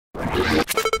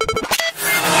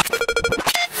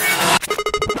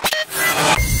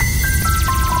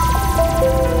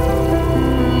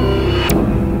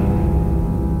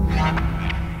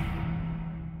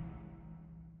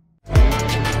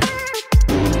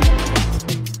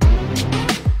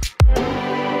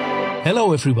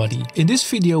Hello everybody, in this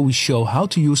video we show how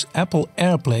to use Apple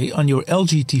Airplay on your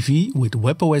LG TV with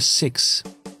WebOS 6.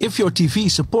 If your TV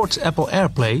supports Apple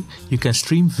Airplay, you can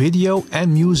stream video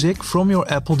and music from your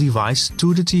Apple device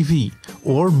to the TV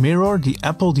or mirror the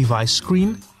Apple device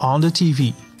screen on the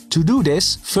TV. To do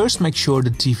this, first make sure the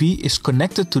TV is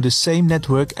connected to the same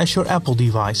network as your Apple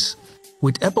device.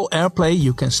 With Apple Airplay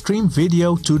you can stream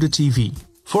video to the TV.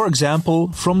 For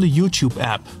example, from the YouTube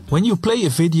app. When you play a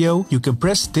video, you can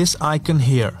press this icon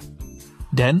here.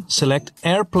 Then select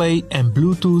Airplay and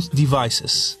Bluetooth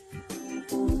devices.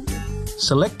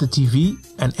 Select the TV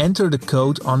and enter the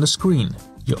code on the screen.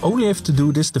 You only have to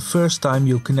do this the first time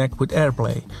you connect with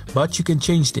Airplay, but you can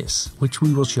change this, which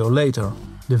we will show later.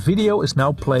 The video is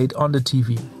now played on the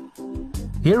TV.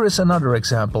 Here is another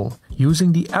example,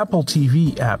 using the Apple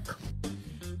TV app.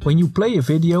 When you play a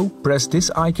video, press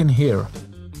this icon here.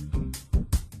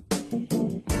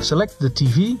 Select the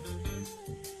TV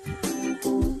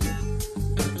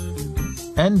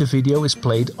and the video is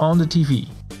played on the TV.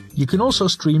 You can also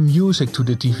stream music to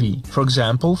the TV, for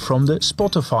example from the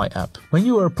Spotify app. When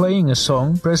you are playing a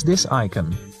song, press this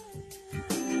icon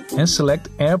and select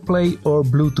Airplay or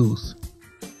Bluetooth.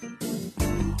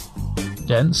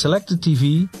 Then select the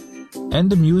TV and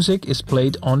the music is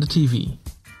played on the TV.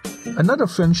 Another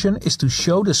function is to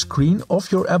show the screen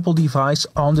of your Apple device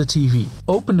on the TV.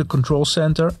 Open the control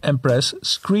center and press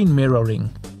Screen Mirroring.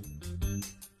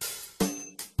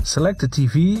 Select the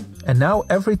TV and now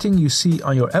everything you see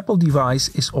on your Apple device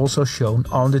is also shown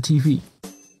on the TV.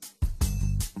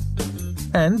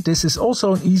 And this is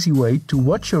also an easy way to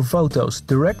watch your photos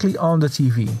directly on the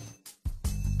TV.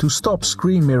 To stop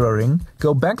screen mirroring,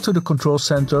 go back to the control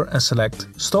center and select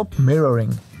Stop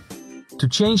Mirroring. To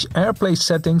change Airplay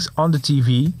settings on the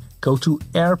TV, go to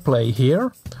Airplay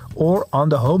here or on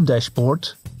the home dashboard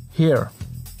here.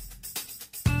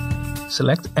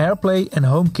 Select Airplay and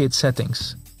HomeKit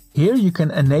settings. Here you can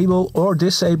enable or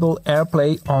disable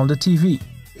Airplay on the TV.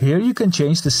 Here you can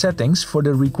change the settings for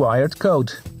the required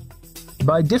code.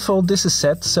 By default this is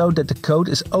set so that the code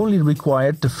is only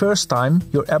required the first time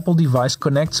your Apple device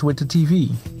connects with the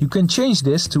TV. You can change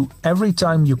this to every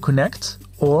time you connect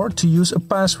or to use a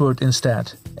password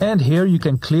instead. And here you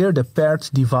can clear the paired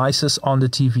devices on the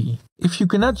TV. If you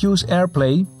cannot use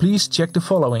Airplay, please check the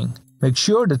following. Make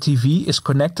sure the TV is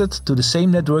connected to the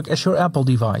same network as your Apple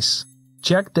device.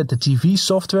 Check that the TV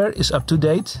software is up to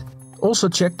date. Also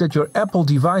check that your Apple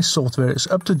device software is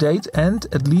up to date and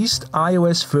at least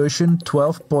iOS version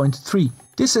 12.3.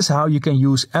 This is how you can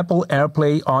use Apple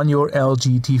Airplay on your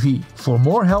LG TV. For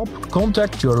more help,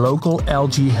 contact your local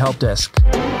LG help desk.